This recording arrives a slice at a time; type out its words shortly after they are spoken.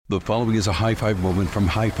The following is a high five moment from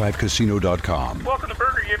highfivecasino.com. Welcome to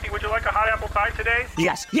Burger Yippee. Would you like a hot apple pie today?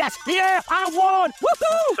 Yes, yeah, I won!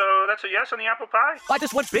 Woohoo! So that's a yes on the apple pie? I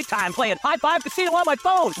just went big time playing High Five Casino on my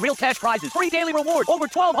phone. Real cash prizes, free daily rewards, over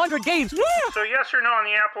 1,200 games. Yeah! So yes or no on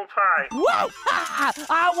the apple pie? Whoa!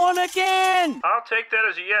 I won again! I'll take that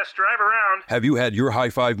as a yes. Drive around. Have you had your high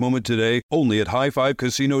five moment today? Only at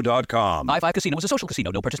highfivecasino.com. High Five Casino is a social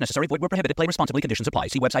casino. No purchase necessary. Void where prohibited. Play responsibly. Conditions apply.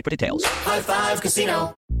 See website for details. High Five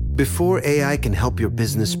Casino. Before AI can help your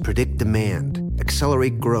business predict demand,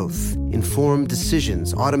 accelerate growth, inform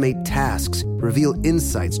decisions, automate tasks, reveal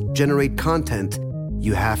insights, generate content,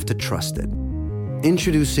 you have to trust it.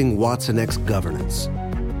 Introducing Watson X Governance,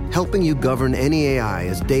 helping you govern any AI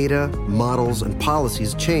as data, models, and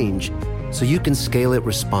policies change so you can scale it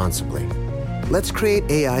responsibly. Let's create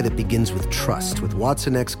AI that begins with trust with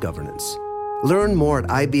Watson X Governance. Learn more at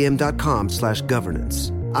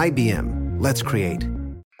ibm.com/governance. IBM, let's create.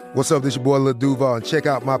 What's up, this your boy Lil Duval, and check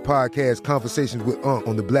out my podcast, Conversations with Unc,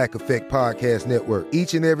 on the Black Effect Podcast Network.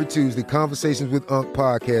 Each and every Tuesday, Conversations with Unc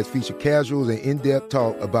podcast feature casuals and in-depth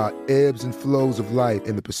talk about ebbs and flows of life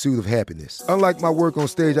and the pursuit of happiness. Unlike my work on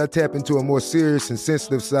stage, I tap into a more serious and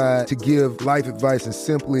sensitive side to give life advice and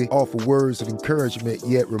simply offer words of encouragement,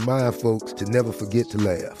 yet remind folks to never forget to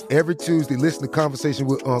laugh. Every Tuesday, listen to Conversation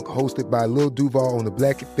with Unc, hosted by Lil Duval on the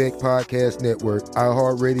Black Effect Podcast Network,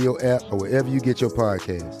 iHeartRadio app, or wherever you get your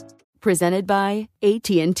podcasts. Presented by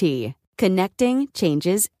AT&T. Connecting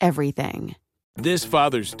changes everything. This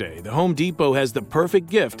Father's Day, the Home Depot has the perfect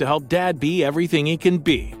gift to help Dad be everything he can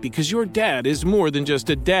be, because your dad is more than just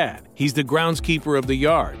a dad. He's the groundskeeper of the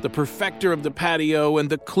yard, the perfecter of the patio, and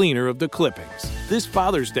the cleaner of the clippings. This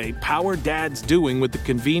Father's Day, power Dad's doing with the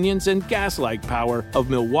convenience and gas-like power of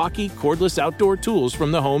Milwaukee cordless outdoor tools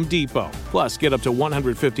from the Home Depot. Plus, get up to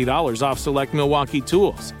 $150 off select Milwaukee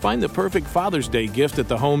tools. Find the perfect Father's Day gift at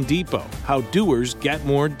the Home Depot. How doers get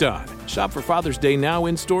more done. Shop for Father's Day now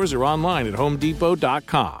in stores or online at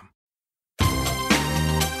homedepot.com.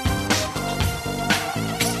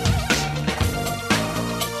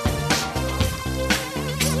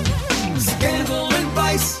 Scandal and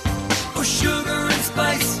vice, or sugar and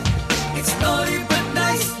spice. It's naughty but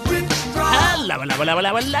nice with Rob. Hello.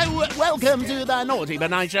 Welcome to the Naughty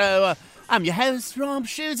But Nice Show. I'm your host, Rob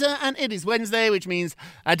Shooter, and it is Wednesday, which means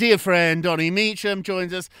our dear friend Donnie Meacham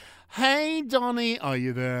joins us. Hey, Donnie, are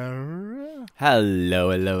you there?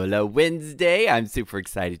 Hello, Wednesday. I'm super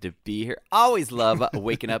excited to be here. Always love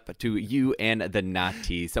waking up to you and the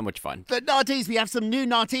Naughties. So much fun. The Naughties, we have some new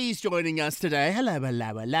Naughties joining us today.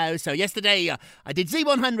 Hello. So yesterday, I did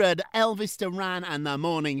Z100, Elvis Duran and the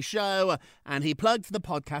Morning Show, and he plugged the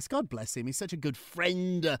podcast. God bless him. He's such a good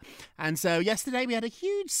friend. And so yesterday, we had a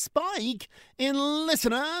huge spike in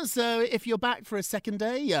listeners. So if you're back for a second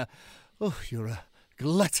day, you're a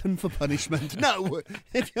glutton for punishment. No,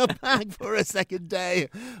 if you're back for a second day,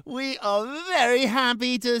 we are very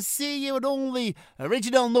happy to see you and all the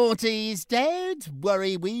original naughties. Don't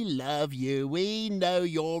worry, we love you. We know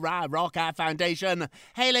you're our rock, our foundation.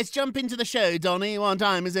 Hey, let's jump into the show, Donnie. What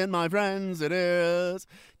time is it, my friends? It is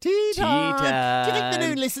tea time. Do you think the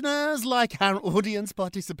new listeners like our audience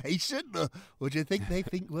participation? Or do you think they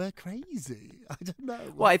think we're crazy? I don't know.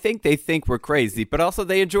 Well, I think they think we're crazy, but also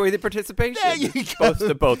they enjoy the participation. There you go.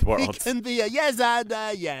 Both worlds. It can be a yes and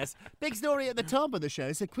a yes. Big story at the top of the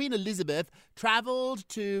show. So Queen Elizabeth travelled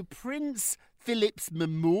to Prince Philip's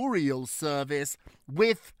memorial service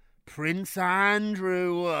with Prince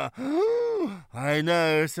Andrew. I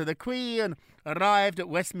know. So the Queen arrived at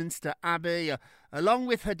Westminster Abbey along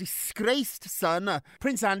with her disgraced son,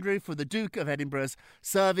 Prince Andrew, for the Duke of Edinburgh's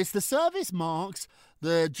service. The service marks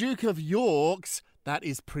the Duke of York's, that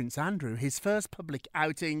is Prince Andrew, his first public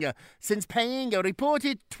outing since paying a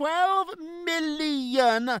reported £12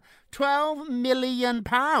 million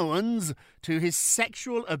to his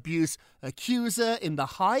sexual abuse accuser in the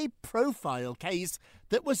high-profile case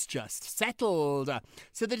that was just settled.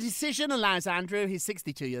 So the decision allows Andrew, he's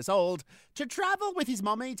 62 years old, to travel with his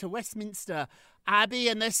mommy to Westminster Abbey,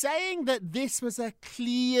 and they're saying that this was a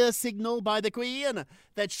clear signal by the Queen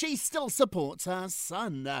that she still supports her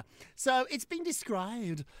son. So it's been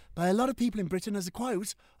described by a lot of people in Britain as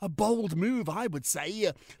a bold move, I would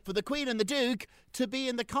say, for the Queen and the Duke to be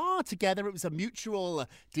in the car together. It was a mutual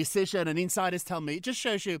decision, and insiders tell me it just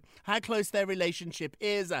shows you how close their relationship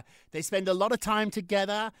is. They spend a lot of time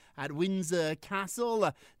together at Windsor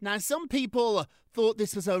Castle. Now, some people thought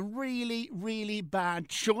this was a really, really bad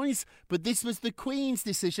choice, but this was the Queen's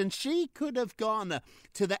decision. She could have gone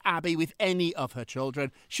to the Abbey with any of her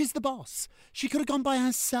children. She's the boss. She could have gone by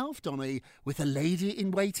herself, Donny, with a lady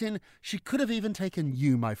in waiting. She could have even taken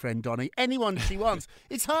you, my friend Donny, anyone she wants.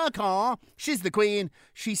 It's her car. She's the Queen.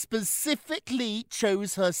 She specifically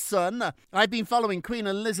chose her son. I've been following Queen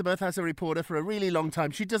Elizabeth as a reporter for a really long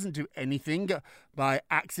time. She doesn't do anything by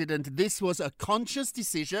accident. This was a conscious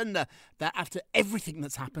decision that after everything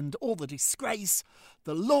that's happened, all the disgrace,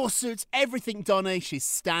 the lawsuits, everything, Donny, she's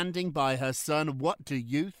standing by her son. What do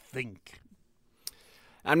you think?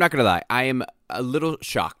 I'm not going to lie. I am a little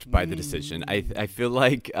shocked by the decision. I feel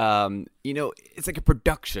like, it's like a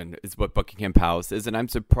production is what Buckingham Palace is. And I'm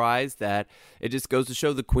surprised that it just goes to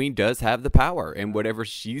show the Queen does have the power and whatever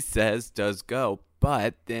she says does go.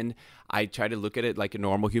 But then I try to look at it like a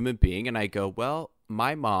normal human being and I go, well,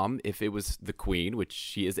 my mom, if it was the Queen, which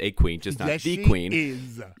she is a queen, just not the Queen.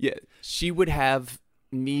 Is. Yeah, she would have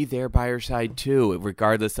me there by her side too,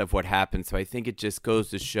 regardless of what happens. So I think it just goes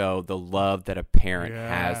to show the love that a parent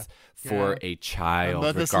has for a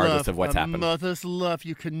child, regardless of what's happened. Mother's love,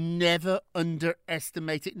 you can never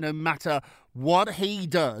underestimate it. No matter what he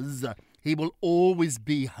does, he will always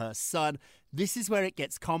be her son. This is where it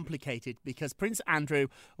gets complicated because Prince Andrew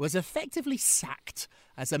was effectively sacked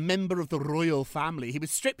as a member of the royal family. He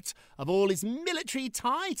was stripped of all his military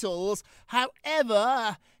titles.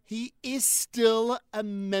 However, he is still a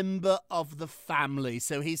member of the family.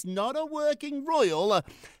 So he's not a working royal.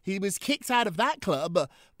 He was kicked out of that club.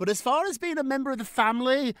 But as far as being a member of the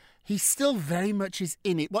family, he still very much is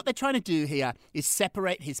in it. What they're trying to do here is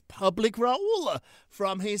separate his public role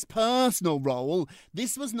from his personal role.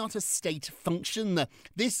 This was not a state function.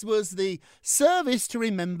 This was the service to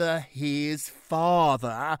remember his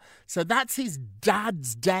father. So that's his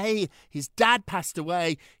dad's day. His dad passed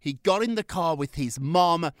away. He got in the car with his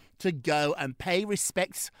mom to go and pay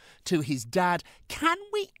respects to his dad. Can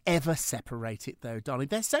we ever separate it, though, Donny?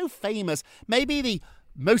 They're so famous. Maybe the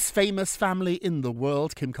most famous family in the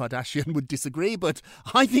world, Kim Kardashian would disagree, but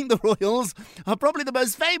I think the royals are probably the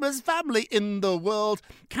most famous family in the world.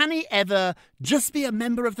 Can he ever just be a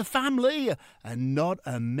member of the family and not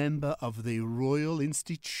a member of the royal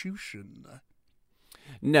institution?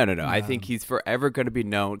 No. I think he's forever going to be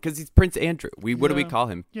known because he's Prince Andrew. What do we call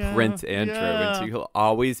him? Prince Andrew. And so he'll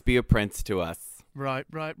always be a prince to us. Right.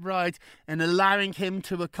 And allowing him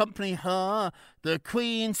to accompany her, the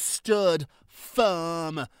Queen stood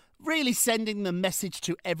firm, really sending the message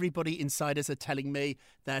to everybody. Insiders are telling me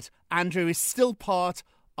that Andrew is still part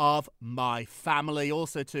of my family.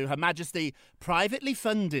 Also to Her Majesty, privately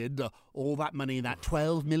funded all that money, that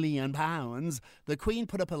 £12 million. The Queen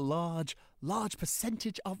put up a large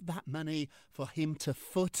percentage of that money for him to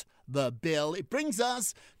foot the bill. It brings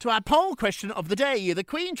us to our poll question of the day. The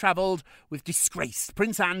Queen travelled with disgraced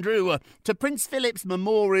Prince Andrew to Prince Philip's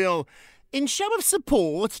memorial. In show of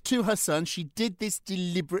support to her son, she did this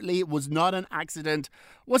deliberately. It was not an accident.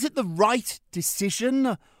 Was it the right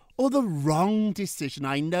decision or the wrong decision?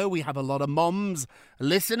 I know we have a lot of moms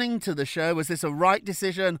listening to the show. Was this a right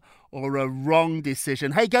decision or a wrong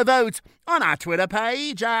decision? Hey, go vote on our Twitter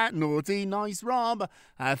page at Naughty Nice Rob.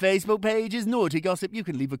 Our Facebook page is Naughty Gossip. You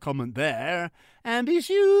can leave a comment there. And be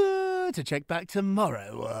sure to check back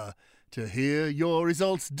tomorrow to hear your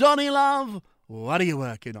results. Donny Love, what are you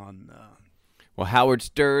working on? Well, Howard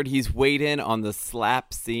Stern, he's weighed in on the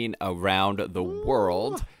slap scene around the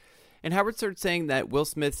world. And Howard Stern saying that Will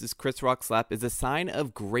Smith's Chris Rock slap is a sign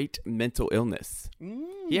of great mental illness.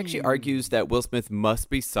 He actually argues that Will Smith must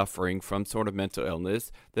be suffering from sort of mental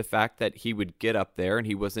illness. The fact that he would get up there and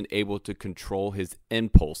he wasn't able to control his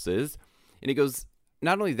impulses. And he goes,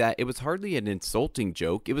 not only that, it was hardly an insulting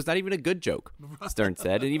joke. It was not even a good joke, Stern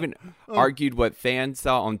said. And even argued what fans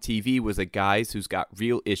saw on TV was a guy who's got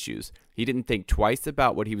real issues. He didn't think twice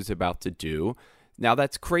about what he was about to do. Now,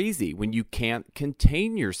 that's crazy when you can't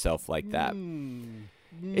contain yourself like that.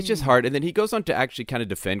 It's just hard. And then he goes on to actually kind of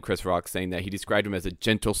defend Chris Rock, saying that he described him as a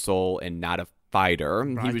gentle soul and not a fighter.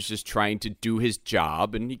 Right. He was just trying to do his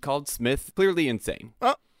job, and he called Smith clearly insane.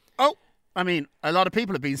 I mean, a lot of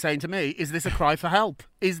people have been saying to me, is this a cry for help?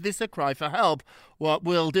 Is this a cry for help? What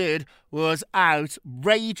Will did was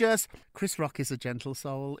outrageous. Chris Rock is a gentle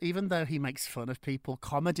soul. Even though he makes fun of people,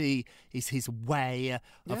 comedy is his way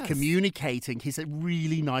of communicating. He's a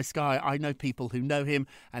really nice guy. I know people who know him,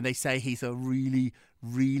 and they say he's a really,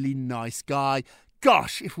 really nice guy.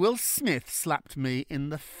 Gosh, if Will Smith slapped me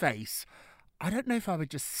in the face, I don't know if I would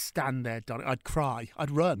just stand there, Donny. I'd cry.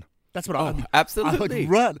 I'd run. That's what I would. Absolutely. I would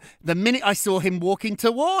run. The minute I saw him walking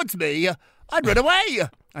towards me, I'd run away.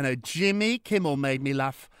 I know Jimmy Kimmel made me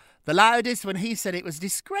laugh The loudest when he said it was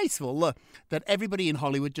disgraceful that everybody in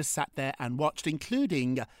Hollywood just sat there and watched,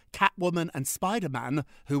 including Catwoman and Spider-Man,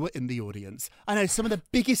 who were in the audience. I know, some of the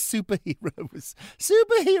biggest superheroes,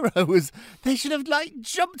 they should have,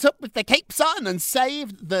 jumped up with their capes on and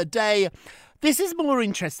saved the day. This is more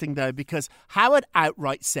interesting, though, because Howard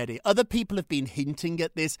outright said it. Other people have been hinting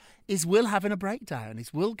at this. Is Will having a breakdown?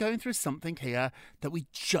 Is Will going through something here that we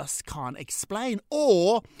just can't explain?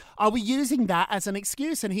 Or are we using that as an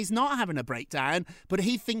excuse and he's not having a breakdown, but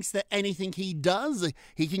he thinks that anything he does,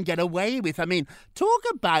 he can get away with? I mean, talk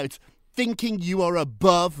about thinking you are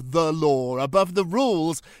above the law, above the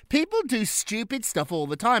rules. People do stupid stuff all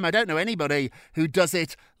the time. I don't know anybody who does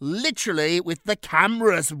it literally with the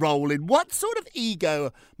cameras rolling. What sort of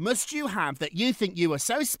ego must you have that you think you are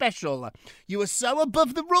so special, you are so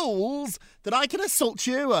above the rules that I can assault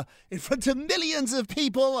you in front of millions of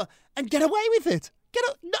people and get away with it?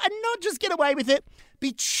 And not just get away with it,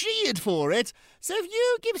 be cheered for it. So if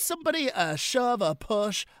you give somebody a shove, a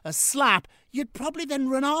push, a slap, you'd probably then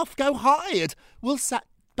run off, go hide. Will sat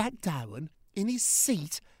back down in his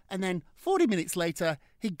seat, and then 40 minutes later,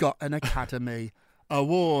 he got an Academy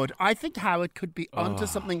Award. I think Howard could be onto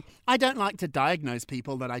something. I don't like to diagnose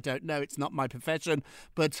people that I don't know. It's not my profession.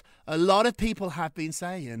 But a lot of people have been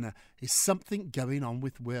saying, is something going on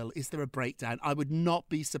with Will? Is there a breakdown? I would not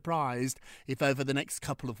be surprised if over the next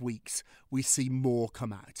couple of weeks we see more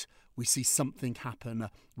come out. We see something happen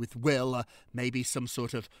with Will, maybe some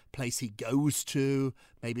sort of place he goes to,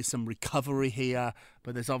 maybe some recovery here,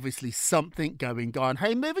 but there's obviously something going on.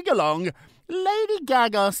 Hey, moving along, Lady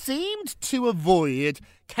Gaga seemed to avoid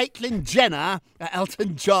Caitlyn Jenner at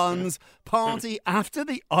Elton John's party after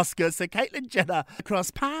the Oscars. So Caitlyn Jenner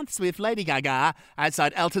crossed paths with Lady Gaga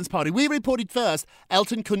outside Elton's party. We reported first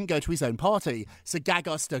Elton couldn't go to his own party, so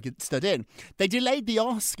Gaga stood in. They delayed the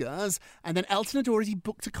Oscars, and then Elton had already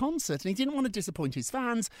booked a concert, and he didn't want to disappoint his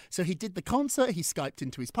fans, so he did the concert. He Skyped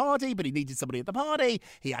into his party, but he needed somebody at the party.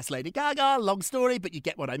 He asked Lady Gaga, long story, but you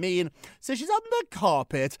get what I mean. So she's on the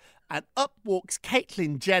carpet, and up walks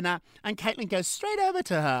Caitlyn Jenner, and Caitlyn goes straight over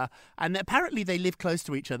to her, and apparently they live close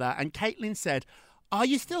to each other, and Caitlyn said, "Are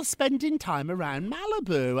you still spending time around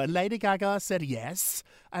Malibu?" And Lady Gaga said yes.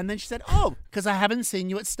 And then she said, "Oh, because I haven't seen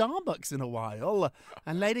you at Starbucks in a while."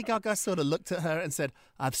 And Lady Gaga sort of looked at her and said,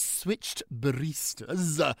 "I've switched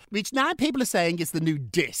baristas," which now people are saying is the new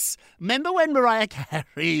diss. Remember when Mariah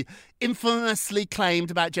Carey infamously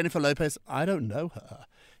claimed about Jennifer Lopez, "I don't know her."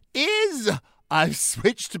 I've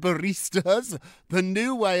switched baristas, the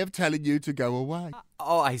new way of telling you to go away.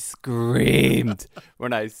 Oh, I screamed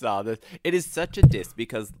when I saw this. It is such a diss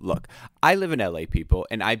because, look, I live in LA, people,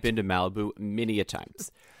 and I've been to Malibu many a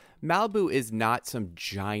times. Malibu is not some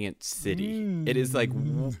giant city. It is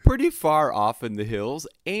pretty far off in the hills,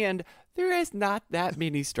 and there is not that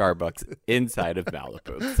many Starbucks inside of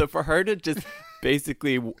Malibu. So for her to just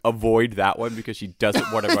basically avoid that one because she doesn't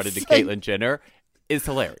want to run into Caitlyn Jenner is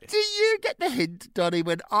hilarious. Do you get the hint, Donnie,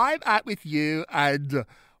 when I'm out with you and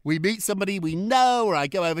we meet somebody we know, or I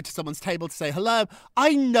go over to someone's table to say hello,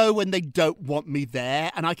 I know when they don't want me there,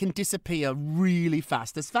 and I can disappear really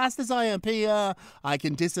fast. As fast as I appear, I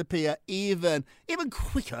can disappear even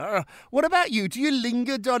quicker. What about you? Do you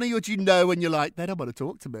linger, Donnie, or do you know when you're like, they don't want to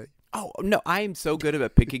talk to me? Oh, no, I am so good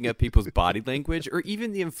about picking up people's body language or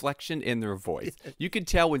even the inflection in their voice. You can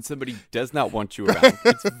tell when somebody does not want you around.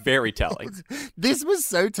 It's very telling. This was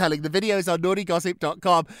so telling. The video is on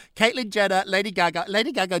naughtygossip.com. Caitlyn Jenner, Lady Gaga.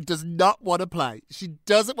 Lady Gaga does not want to play. She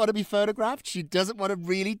doesn't want to be photographed. She doesn't want to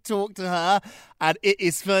really talk to her. And it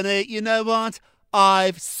is funny. You know what?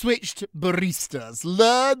 I've switched baristas.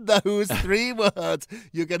 Learn those 3 words.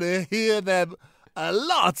 You're going to hear them a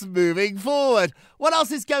lot moving forward. What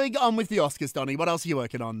else is going on with the Oscars, Donnie? What else are you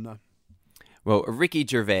working on? Well, Ricky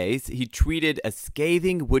Gervais, he tweeted a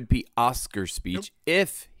scathing would-be Oscar speech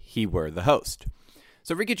if he were the host.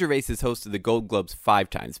 So Ricky Gervais has hosted the Gold Globes 5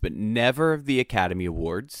 times, but never the Academy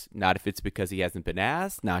Awards. Not if it's because he hasn't been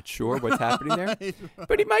asked. Not sure what's happening there. Right.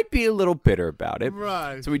 But he might be a little bitter about it.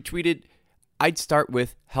 Right. So he tweeted, "I'd start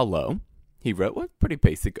with hello." He wrote, well, pretty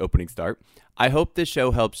basic opening start. "I hope this show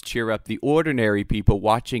helps cheer up the ordinary people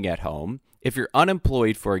watching at home. If you're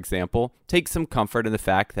unemployed, for example, take some comfort in the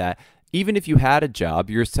fact that even if you had a job,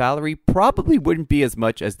 your salary probably wouldn't be as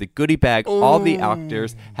much as the goodie bag all the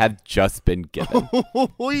actors have just been given."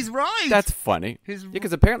 Oh, he's right. That's funny.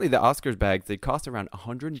 Because apparently the Oscars bags, they cost around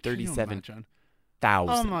 $137,000.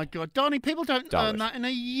 Oh my God, Donnie! People don't earn that in a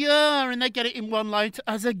year, and they get it in one night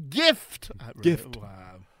as a gift. Gift. Wow.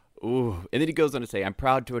 Ooh. And then he goes on to say, I'm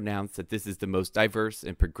proud to announce that this is the most diverse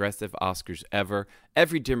and progressive Oscars ever.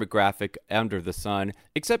 Every demographic under the sun,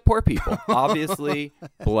 except poor people. Obviously,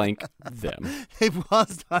 blank them. It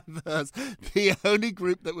was diverse. The only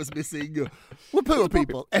group that was missing were poor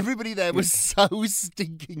people. Everybody there was so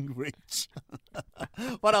stinking rich.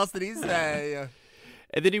 What else did he say?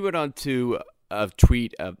 And then he went on to a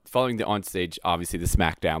tweet following the onstage, obviously the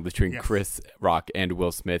smackdown between Chris Rock and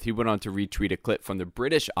Will Smith. He went on to retweet a clip from the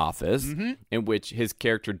British Office in which his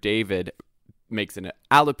character David makes an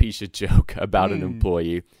alopecia joke about an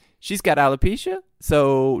employee. She's got alopecia,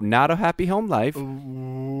 so not a happy home life.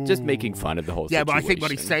 Just making fun of the whole situation. Yeah, but I think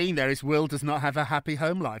what he's saying there is Will does not have a happy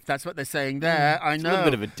home life. That's what they're saying there. I know. A little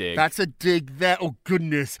bit of a dig. That's a dig there. Oh,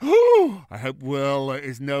 goodness. I hope Will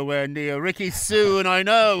is nowhere near Ricky soon. I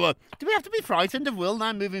know. Do we have to be frightened of Will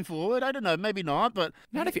now moving forward? I don't know. Maybe not, but...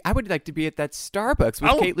 Not if I would like to be at that Starbucks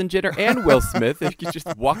with Caitlyn Jenner and Will Smith. If you could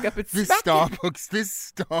just walk up and This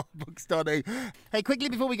Starbucks, Donny. Hey, quickly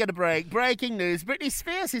before we go to break, breaking news. Britney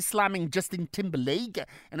Spears is slamming Justin Timberlake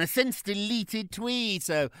in a since-deleted tweet.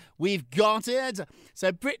 So we've got it.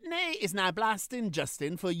 So Britney is now blasting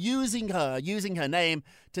Justin for using her name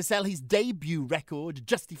to sell his debut record,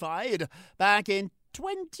 Justified, back in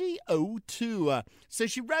 2002. So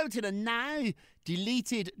she wrote in a now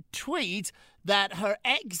deleted tweet that her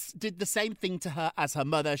ex did the same thing to her as her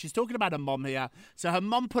mother. She's talking about her mom here. So her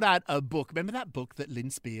mom put out a book. Remember that book that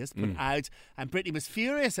Lynn Spears put out? And Britney was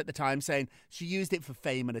furious at the time, saying she used it for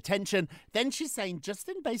fame and attention. Then she's saying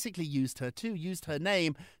Justin basically used her too, used her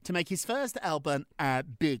name to make his first album a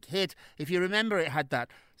big hit. If you remember, it had that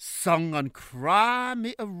song on Cry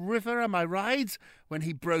Me a River, am I right? When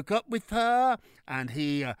he broke up with her and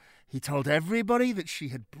he told everybody that she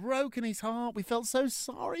had broken his heart. We felt so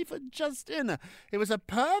sorry for Justin. It was a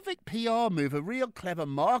perfect PR move, a real clever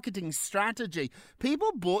marketing strategy.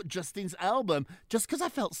 People bought Justin's album just because I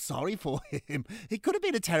felt sorry for him. It could have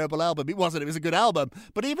been a terrible album. It wasn't. It was a good album.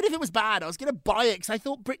 But even if it was bad, I was going to buy it because I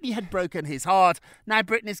thought Britney had broken his heart. Now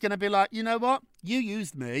Britney's going to be like, you know what? You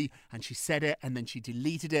used me. And she said it and then she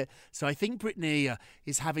deleted it. So I think Britney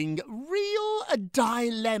is having a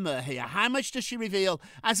dilemma here. How much does she reveal?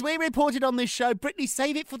 As we reported on this show, Britney,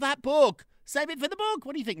 save it for that book. Save it for the book.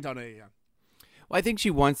 What do you think, Donny? Well, I think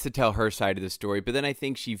she wants to tell her side of the story, but then I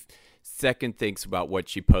think she second thinks about what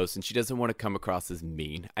she posts, and she doesn't want to come across as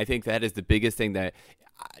mean. I think that is the biggest thing that...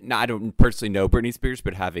 Now, I don't personally know Britney Spears,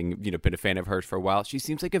 but having been a fan of hers for a while, she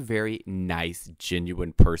seems like a very nice,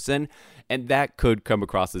 genuine person, and that could come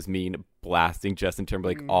across as mean, blasting Justin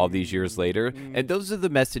Timberlake all these years later. And those are the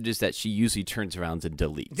messages that she usually turns around and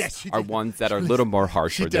deletes. Yes, are ones that are a little more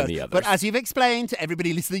harsher than the others. But as you've explained to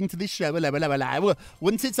everybody listening to this show,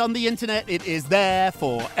 once it's on the internet, it is there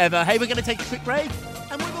forever. Hey, we're going to take a quick break,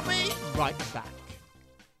 and we will be right back.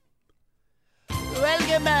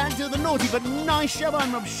 Welcome back to the Naughty But Nice Show.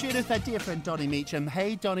 I'm Rob Shunoff, our dear friend Donny Meacham.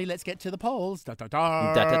 Hey, Donny, let's get to the polls. Thank you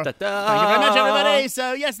very much, everybody.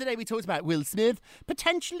 So yesterday we talked about Will Smith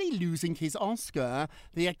potentially losing his Oscar.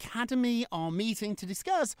 The Academy are meeting to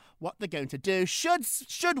discuss what they're going to do. Should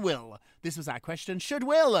Will, this was our question, should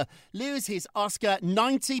Will lose his Oscar?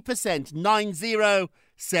 90%, 90,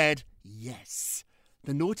 said yes.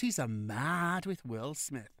 The naughties are mad with Will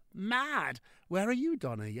Smith. Mad. Where are you,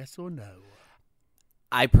 Donna? Yes or no?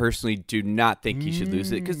 I personally do not think he should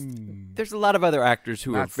lose it because there's a lot of other actors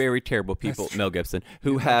who are very terrible people, Mel Gibson,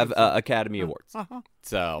 who have Academy Awards.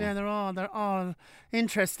 So yeah, there are.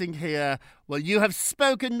 Interesting here. Well, you have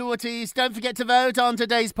spoken, naughties. Don't forget to vote on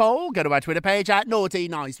today's poll. Go to our Twitter page at Naughty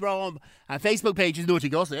Nice Rob. Our Facebook page is Naughty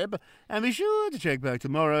Gossip. And be sure to check back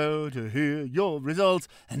tomorrow to hear your results.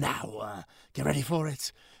 And now, get ready for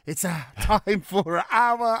it. It's time for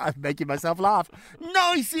our, I'm making myself laugh,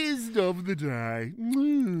 nicest of the day.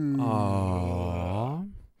 Aww.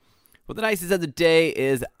 Well, the nicest of the day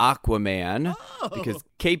is Aquaman, because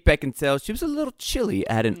Kate Beckinsale, she was a little chilly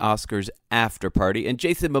at an Oscars after party, and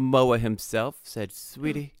Jason Momoa himself said,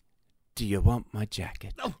 "Sweetie, do you want my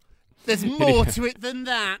jacket?" Oh, there's more to it than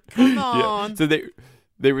that. Come on. Yeah. So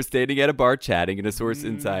they were standing at a bar chatting, and a source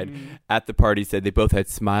inside at the party said they both had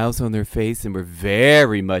smiles on their face and were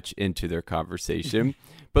very much into their conversation.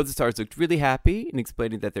 Both the stars looked really happy and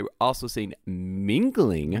explaining that they were also seen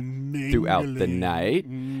mingling throughout the night.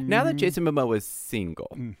 Now that Jason Momoa is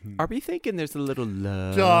single, are we thinking there's a little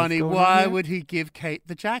love? Donnie, why would he give Kate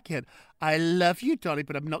the jacket? I love you, Donnie,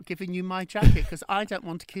 but I'm not giving you my jacket because I don't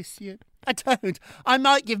want to kiss you. I don't. I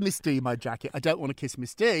might give Miss D my jacket. I don't want to kiss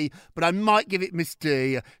Miss D, but I might give it Miss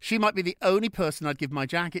D. She might be the only person I'd give my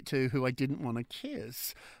jacket to who I didn't want to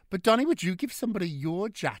kiss. But Donnie, would you give somebody your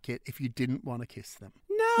jacket if you didn't want to kiss them?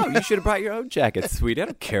 No, you should have brought your own jacket, sweetie. I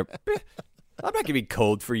don't care. I'm not going to be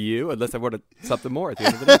cold for you unless I wanted something more at the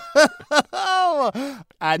end of the day. Oh,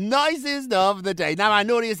 and nicest of the day. Now, our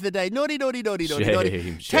naughtiest of the day. Naughty.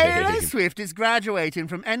 Shame. Taylor Swift is graduating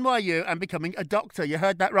from NYU and becoming a doctor. You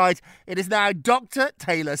heard that right. It is now Dr.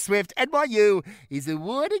 Taylor Swift. NYU is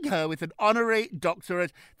awarding her with an honorary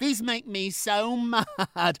doctorate. These make me so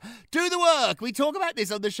mad. Do the work. We talk about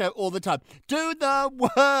this on the show all the time. Do the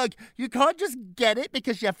work. You can't just get it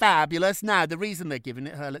because you're fabulous. Now, the reason they're giving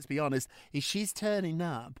it her, let's be honest, is she's turning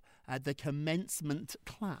up at the commencement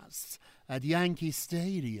class at Yankee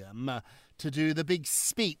Stadium to do the big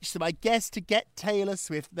speech. So I guess to get Taylor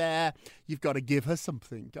Swift there, you've got to give her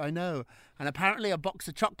something. I know. And apparently a box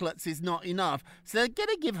of chocolates is not enough. So they're going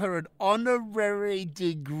to give her an honorary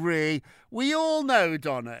degree. We all know,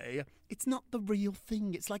 Donny, it's not the real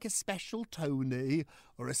thing. It's like a special Tony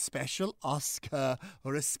or a special Oscar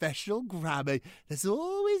or a special Grammy. There's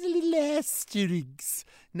always a little asterisk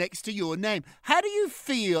next to your name. How do you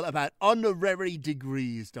feel about honorary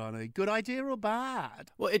degrees, Donny? Good idea or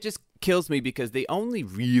bad? Well, it just kills me because they only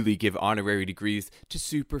really give honorary degrees to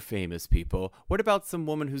super famous people. What about some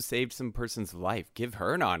woman who saved some person's life? Give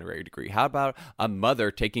her an honorary degree. How about a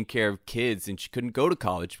mother taking care of kids and she couldn't go to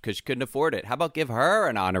college because she couldn't afford it? How about give her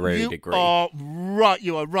an honorary degree? You are right.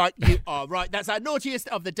 You are right. That's our naughtiest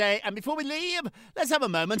of the day. And before we leave, let's have a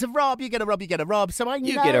moment of Rob. You get a Rob. So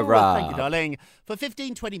you get a Rob. Thank you, darling. For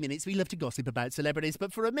 15-20 minutes, we love to gossip about celebrities.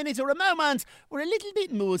 But for a minute or a moment, we're a little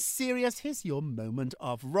bit more serious. Here's your moment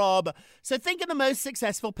of Rob. So think of the most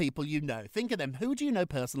successful people you know. Think of them. Who do you know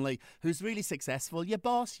personally who's really successful? Your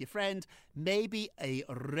boss, your friend, maybe a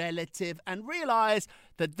relative, and realise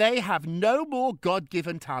that they have no more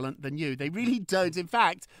God-given talent than you. They really don't. In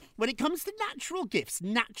fact, when it comes to natural gifts,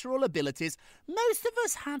 natural abilities, most of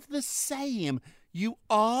us have the same. You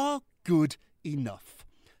are good enough.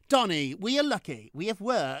 Donny, we are lucky. We have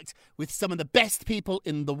worked with some of the best people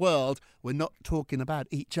in the world. We're not talking about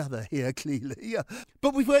each other here, clearly.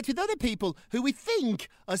 But we've worked with other people who we think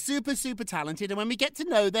are super, super talented. And when we get to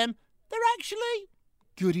know them, they're actually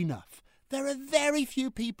good enough. There are very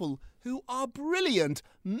few people who are brilliant.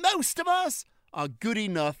 Most of us are good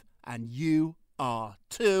enough, and you are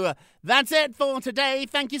too. That's it for today.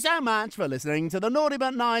 Thank you so much for listening to the Naughty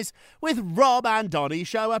But Nice with Rob and Donny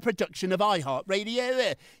show, a production of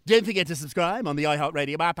iHeartRadio. Don't forget to subscribe on the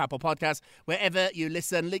iHeartRadio app, Apple Podcasts, wherever you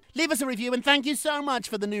listen. Leave us a review, and thank you so much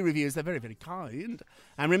for the new reviews. They're very, very kind.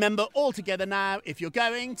 And remember, all together now, if you're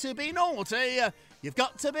going to be naughty, you've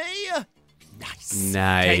got to be nice.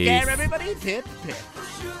 Take care, everybody. Pip, pip.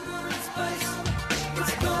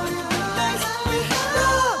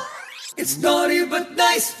 It's Naughty But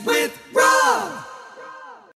Nice with Rob.